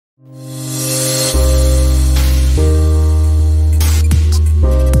Hey,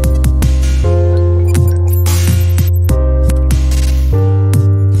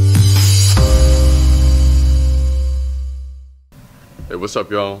 what's up,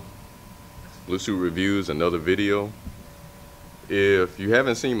 y'all? Blue Suit Reviews, another video. If you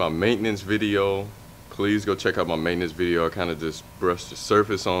haven't seen my maintenance video, please go check out my maintenance video. I kind of just brushed the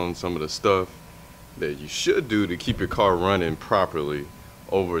surface on some of the stuff that you should do to keep your car running properly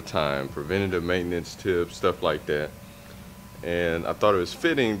over time, preventative maintenance tips, stuff like that. And I thought it was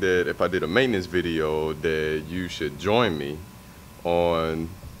fitting that if I did a maintenance video that you should join me on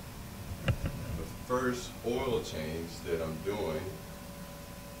the first oil change that I'm doing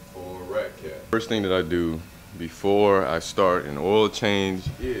for Hellcat. First thing that I do before I start an oil change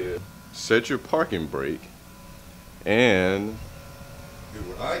is set your parking brake and do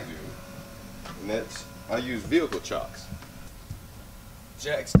what I do, and that's I use vehicle chocks.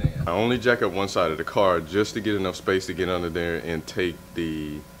 Jack stand. I only jack up one side of the car just to get enough space to get under there and take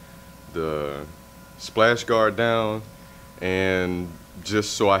the splash guard down, and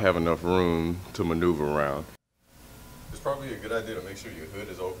just so I have enough room to maneuver around. It's probably a good idea to make sure your hood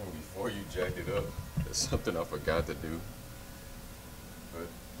is open before you jack it up. That's something I forgot to do. But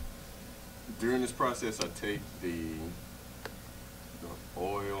during this process, I take the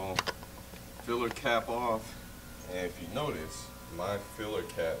oil filler cap off, and if you notice, my filler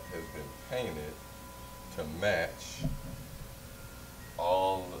cap has been painted to match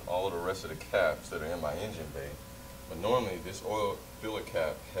all of the rest of the caps that are in my engine bay. But normally this oil filler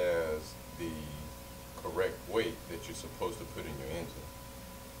cap has the correct weight that you're supposed to put in your engine.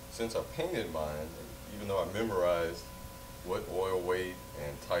 Since I painted mine, even though I memorized what oil weight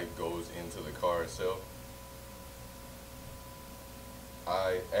and type goes into the car itself,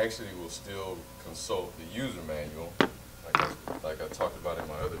 I actually will still consult the user manual, like I talked about in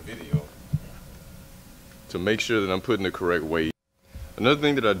my other video, to make sure that I'm putting the correct weight. Another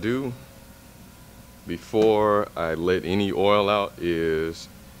thing that I do before I let any oil out is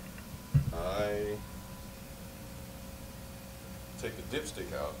I take the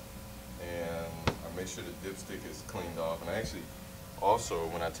dipstick out and I make sure the dipstick is cleaned off. And I actually also,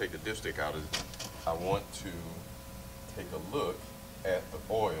 when I take the dipstick out, I want to take a look at the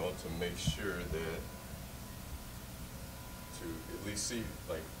oil to make sure that, to at least see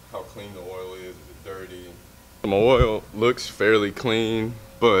like how clean the oil is it dirty. My oil looks fairly clean,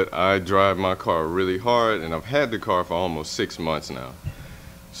 but I drive my car really hard, and I've had the car for almost 6 months now.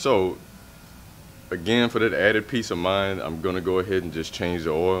 So again, for that added peace of mind, I'm gonna go ahead and just change the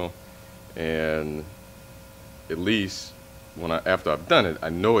oil, and at least after I've done it, I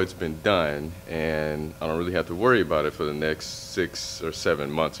know it's been done, and I don't really have to worry about it for the next 6 or 7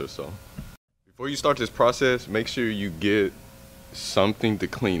 months or so. Before you start this process, make sure you get something to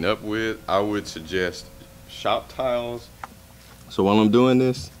clean up with. I would suggest shop tiles. So while I'm doing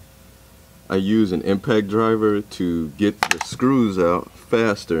this, I use an impact driver to get the screws out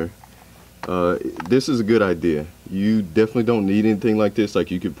faster. This is a good idea. You definitely don't need anything like this.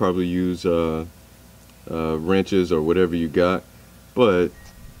 Like, you could probably use wrenches or whatever you got, but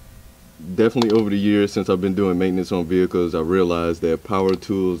definitely over the years since I've been doing maintenance on vehicles, I realized that power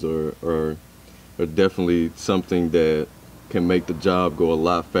tools are definitely something that can make the job go a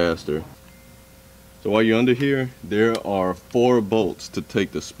lot faster. So while you're under here, there are 4 bolts to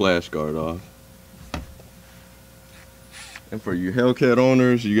take the splash guard off. And for you Hellcat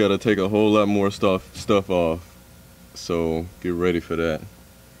owners, you gotta take a whole lot more stuff off. So get ready for that.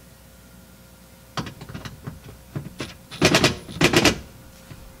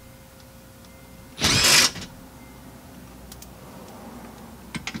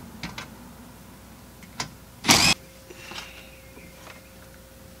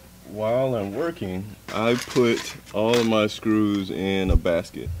 While I'm working, I put all of my screws in a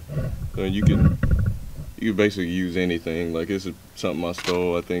basket. So you can basically use anything. Like, this is something I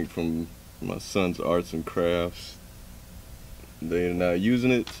stole, I think, from my son's arts and crafts. They're not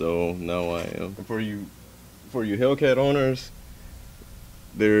using it, so now I am. For you Hellcat owners,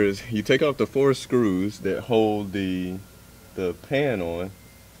 you take off the 4 screws that hold the pan on,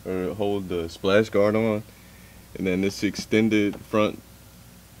 or hold the splash guard on, and then this extended front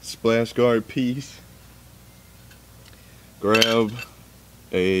splash guard piece. Grab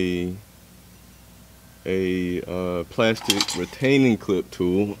a plastic retaining clip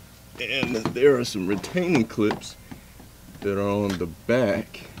tool, and there are some retaining clips that are on the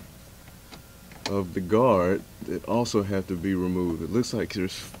back of the guard that also have to be removed. It looks like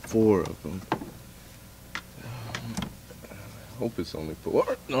there's 4 of them. I hope it's only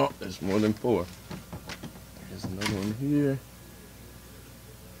 4. No, there's more than 4. There's another one here.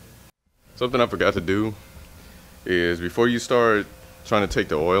 Something I forgot to do is before you start trying to take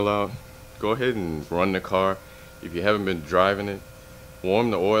the oil out, go ahead and run the car. If you haven't been driving it, warm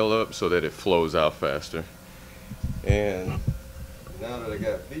the oil up so that it flows out faster. And now that I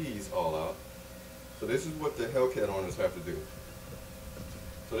got these all out, so this is what the Hellcat owners have to do.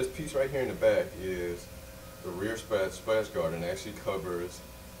 So this piece right here in the back is the rear splash guard, and actually covers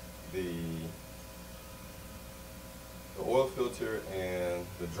the oil filter and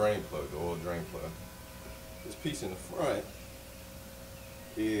the drain plug, the oil drain plug. This piece in the front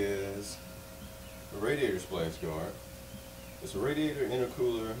is the radiator splash guard. It's a radiator,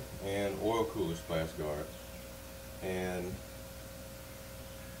 intercooler, and oil cooler splash guard. And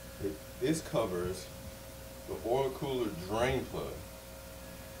this covers the oil cooler drain plug.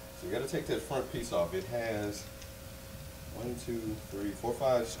 So you got to take that front piece off. It has 1, 2, 3, 4,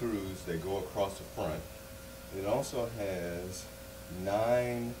 5 screws that go across the front. It also has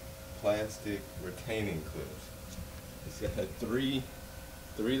 9 plastic retaining clips. It's got three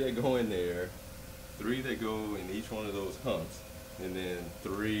that go in there, 3 that go in each one of those humps, and then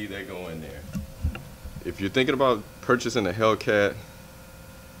 3 that go in there. If you're thinking about purchasing a Hellcat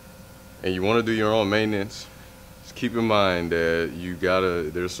and you want to do your own maintenance, just keep in mind that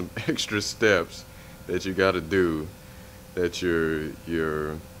there's some extra steps that you gotta do that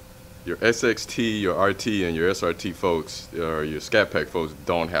your SXT, your RT, and your SRT folks, or your Scat Pack folks,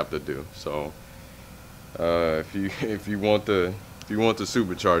 don't have to do. So if you want the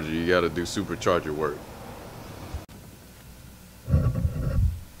supercharger, you gotta do supercharger work.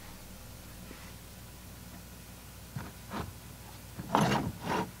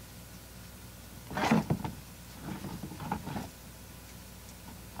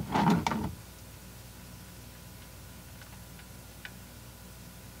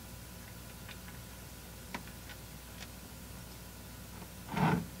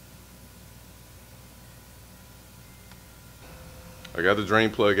 I got the drain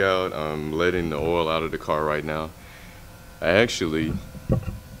plug out. I'm letting the oil out of the car right now. I actually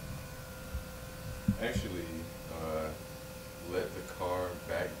let the car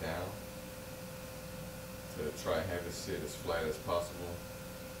back down to try and have it sit as flat as possible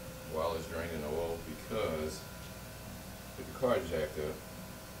while it's draining the oil, because if the car is jacked up,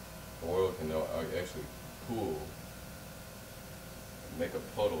 oil can actually pool and make a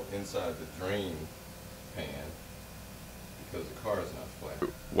puddle inside the drain pan because the car is not flat.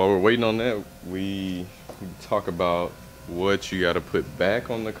 While we're waiting on that, we talk about what you got to put back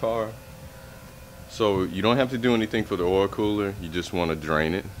on the car. So you don't have to do anything for the oil cooler. You just want to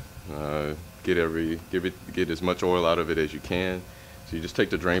drain it, get as much oil out of it as you can. So you just take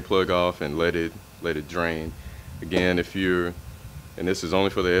the drain plug off and let it drain. Again, and this is only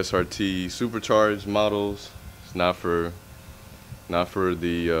for the SRT supercharged models. It's not for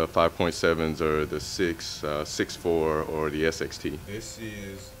the 5.7s or the 6.4 or the SXT. This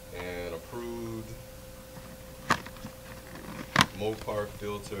is an approved MOPAR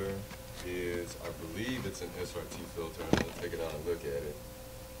filter. I believe it's an SRT filter. I'm gonna take it out and look at it.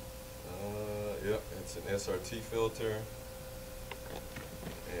 Yep, it's an SRT filter.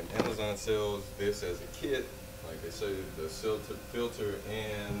 And Amazon sells this as a kit. Like they say, the filter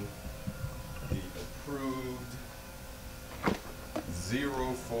and the approved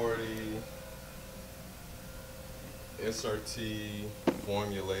 040 SRT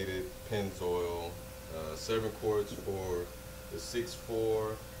formulated Pennzoil, 7 quarts for the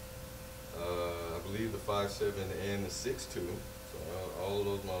 6.4, I believe the 5.7 and the 6.2. So all of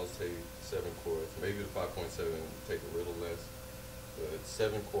those models take 7 quarts. Maybe the 5.7 take a little less, but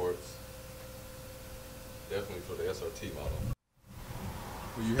 7 quarts definitely for the SRT model.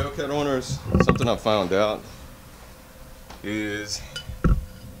 For you Hellcat owners, something I found out is,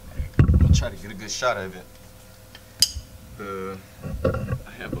 I'll try to get a good shot of it.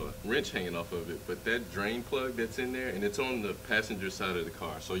 I have a wrench hanging off of it, but that drain plug that's in there, and it's on the passenger side of the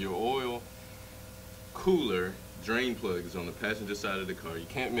car. So your oil cooler drain plug is on the passenger side of the car. You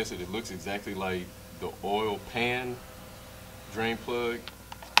can't miss it. It looks exactly like the oil pan drain plug.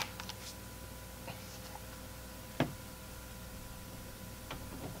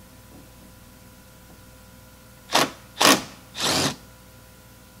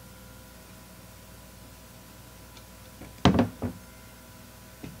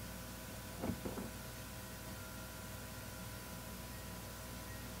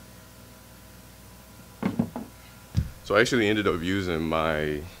 So I actually ended up using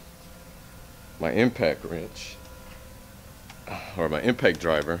my impact wrench, or my impact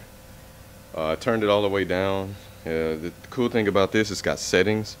driver. I turned it all the way down. The cool thing about this, it's got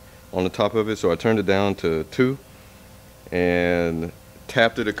settings on the top of it. So I turned it down to 2, and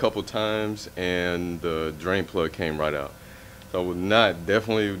tapped it a couple times and the drain plug came right out. So I would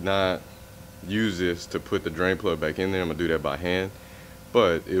definitely not use this to put the drain plug back in there. I'm gonna do that by hand.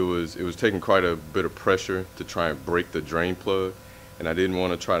 But it was taking quite a bit of pressure to try and break the drain plug, and I didn't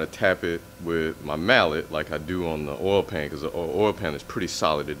want to try to tap it with my mallet like I do on the oil pan, because the oil pan is pretty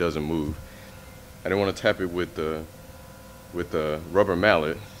solid, it doesn't move. I didn't want to tap it with the rubber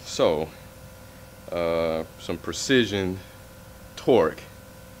mallet, so some precision torque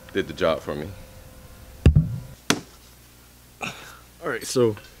did the job for me. Alright,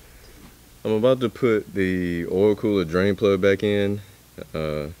 so I'm about to put the oil cooler drain plug back in.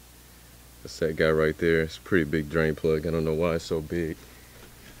 That's that guy right there. It's a pretty big drain plug. I don't know why it's so big.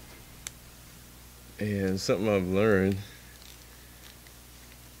 And something I've learned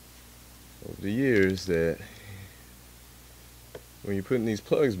over the years, that when you're putting these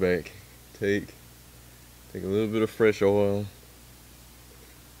plugs back, take a little bit of fresh oil.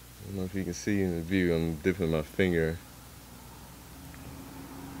 I don't know if you can see in the view, I'm dipping my finger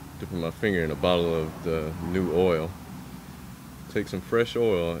in a bottle of the new oil. Take some fresh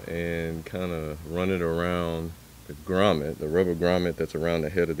oil and kind of run it around the grommet, the rubber grommet that's around the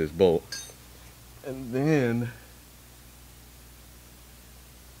head of this bolt. And then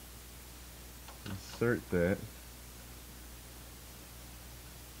insert that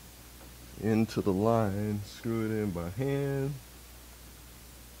into the line, screw it in by hand.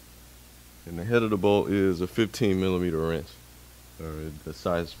 And the head of the bolt is a 15mm wrench, or the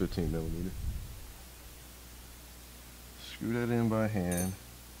size 15mm. Screw that in by hand.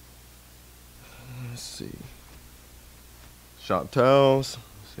 Let's see. Shop towels.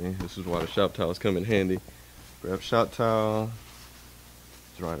 See, this is why the shop towels come in handy. Grab shop towel.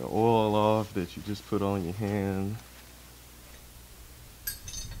 Dry the oil off that you just put on your hand.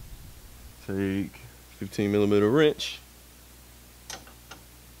 Take 15mm wrench.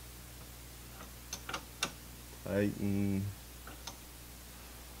 Tighten.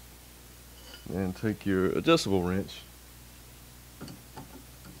 And take your adjustable wrench.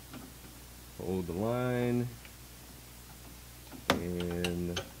 Hold the line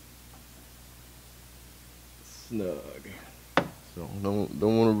and snug. So don't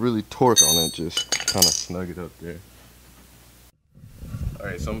want to really torque on it, just kind of snug it up there.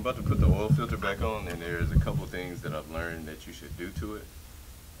 Alright, so I'm about to put the oil filter back on, and there's a couple things that I've learned that you should do to it.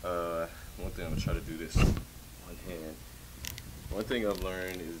 One thing, I'm gonna try to do this one hand. One thing I've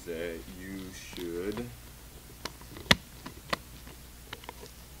learned is that you should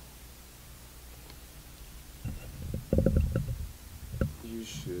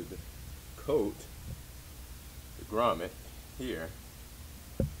coat the grommet here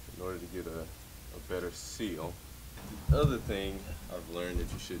in order to get a better seal. The other thing I've learned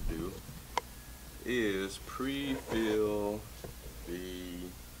that you should do is pre-fill the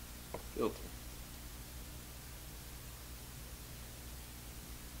filter.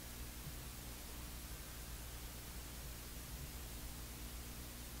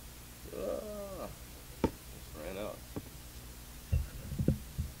 Just ran out.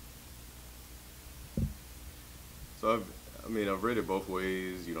 So I've read it both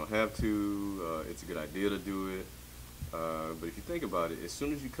ways. You don't have to. It's a good idea to do it. But if you think about it, as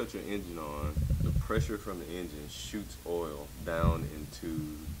soon as you cut your engine on, the pressure from the engine shoots oil down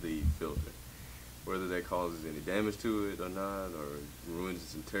into the filter. Whether that causes any damage to it or not, or ruins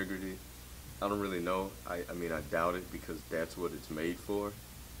its integrity, I don't really know. I doubt it, because that's what it's made for.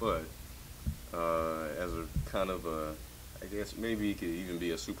 But as a kind of a, I guess maybe it could even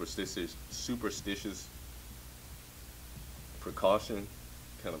be a superstitious precaution,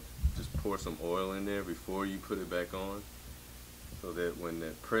 kind of just pour some oil in there before you put it back on, so that when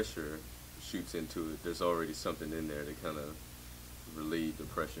that pressure shoots into it, there's already something in there to kind of relieve the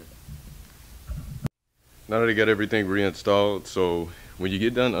pressure. Now that I got everything reinstalled, so when you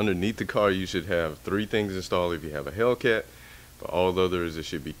get done underneath the car, you should have 3 things installed if you have a Hellcat. For all the others, it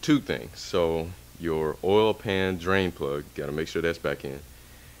should be 2 things. So your oil pan drain plug, gotta make sure that's back in.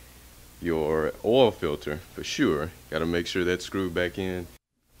 Your oil filter, for sure, gotta make sure that's screwed back in.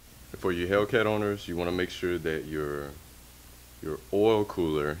 For your Hellcat owners, you wanna make sure that your oil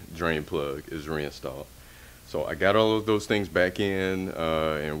cooler drain plug is reinstalled. So I got all of those things back in,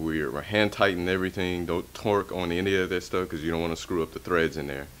 and we're hand tightening everything. Don't torque on any of that stuff, because you don't want to screw up the threads in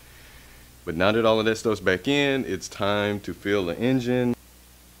there. But now that all of that stuff's back in, it's time to fill the engine.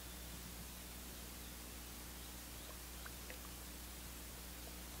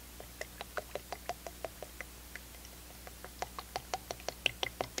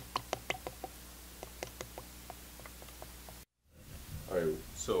 Alright,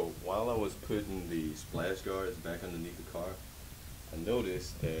 so while I was putting the splash guards back underneath the car, I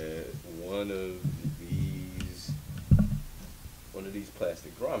noticed that one of these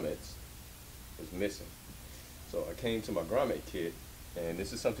plastic grommets was missing. So I came to my grommet kit, and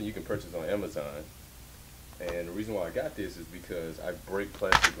this is something you can purchase on Amazon. And the reason why I got this is because I break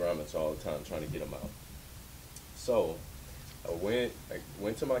plastic grommets all the time trying to get them out. So I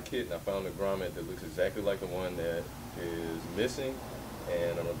went to my kit and I found a grommet that looks exactly like the one that is missing,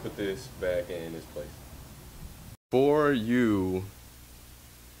 and I'm gonna put this back in its place. Before you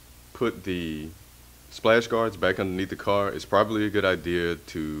put the splash guards back underneath the car, it's probably a good idea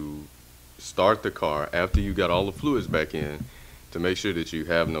to start the car after you got all the fluids back in to make sure that you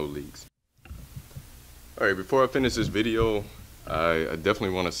have no leaks. Alright, before I finish this video, I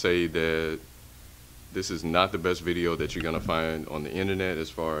definitely want to say that this is not the best video that you're going to find on the internet as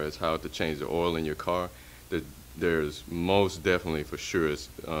far as how to change the oil in your car. There's most definitely, for sure,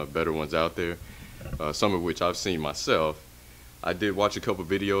 better ones out there, some of which I've seen myself. I did watch a couple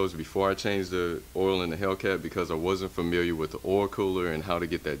videos before I changed the oil in the Hellcat because I wasn't familiar with the oil cooler and how to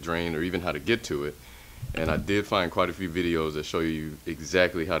get that drained or even how to get to it. And I did find quite a few videos that show you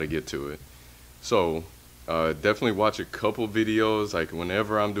exactly how to get to it. So definitely watch a couple videos. Like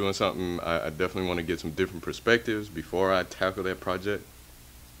whenever I'm doing something, I definitely want to get some different perspectives before I tackle that project.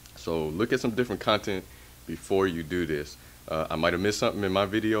 So look at some different content before you do this. I might have missed something in my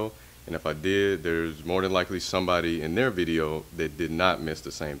video, and if I did, there's more than likely somebody in their video that did not miss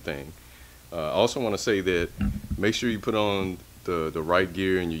the same thing. I also want to say that make sure you put on the right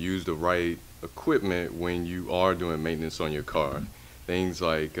gear and you use the right equipment when you are doing maintenance on your car. Things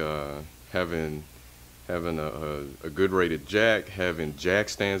like having a good rated jack, having jack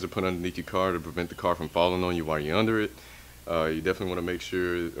stands to put underneath your car to prevent the car from falling on you while you're under it. You definitely want to make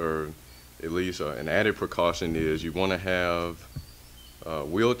sure, or at least an added precaution is you want to have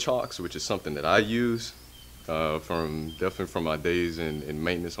wheel chocks, which is something that I use definitely from my days in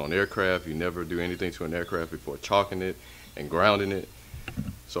maintenance on aircraft. You never do anything to an aircraft before chalking it and grounding it.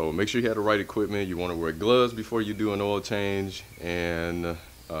 So make sure you have the right equipment. You want to wear gloves before you do an oil change, and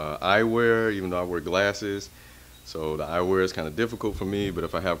eyewear, even though I wear glasses. So the eyewear is kind of difficult for me, but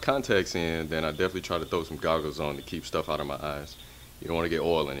if I have contacts in, then I definitely try to throw some goggles on to keep stuff out of my eyes. You don't want to get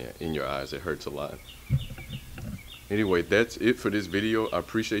oil in your eyes. It hurts a lot. Anyway, that's it for this video. I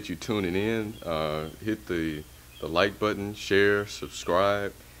appreciate you tuning in. Hit the like button, share,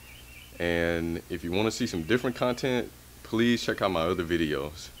 subscribe. And if you want to see some different content, please check out my other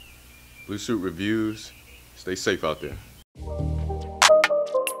videos. Blue Suit Reviews. Stay safe out there.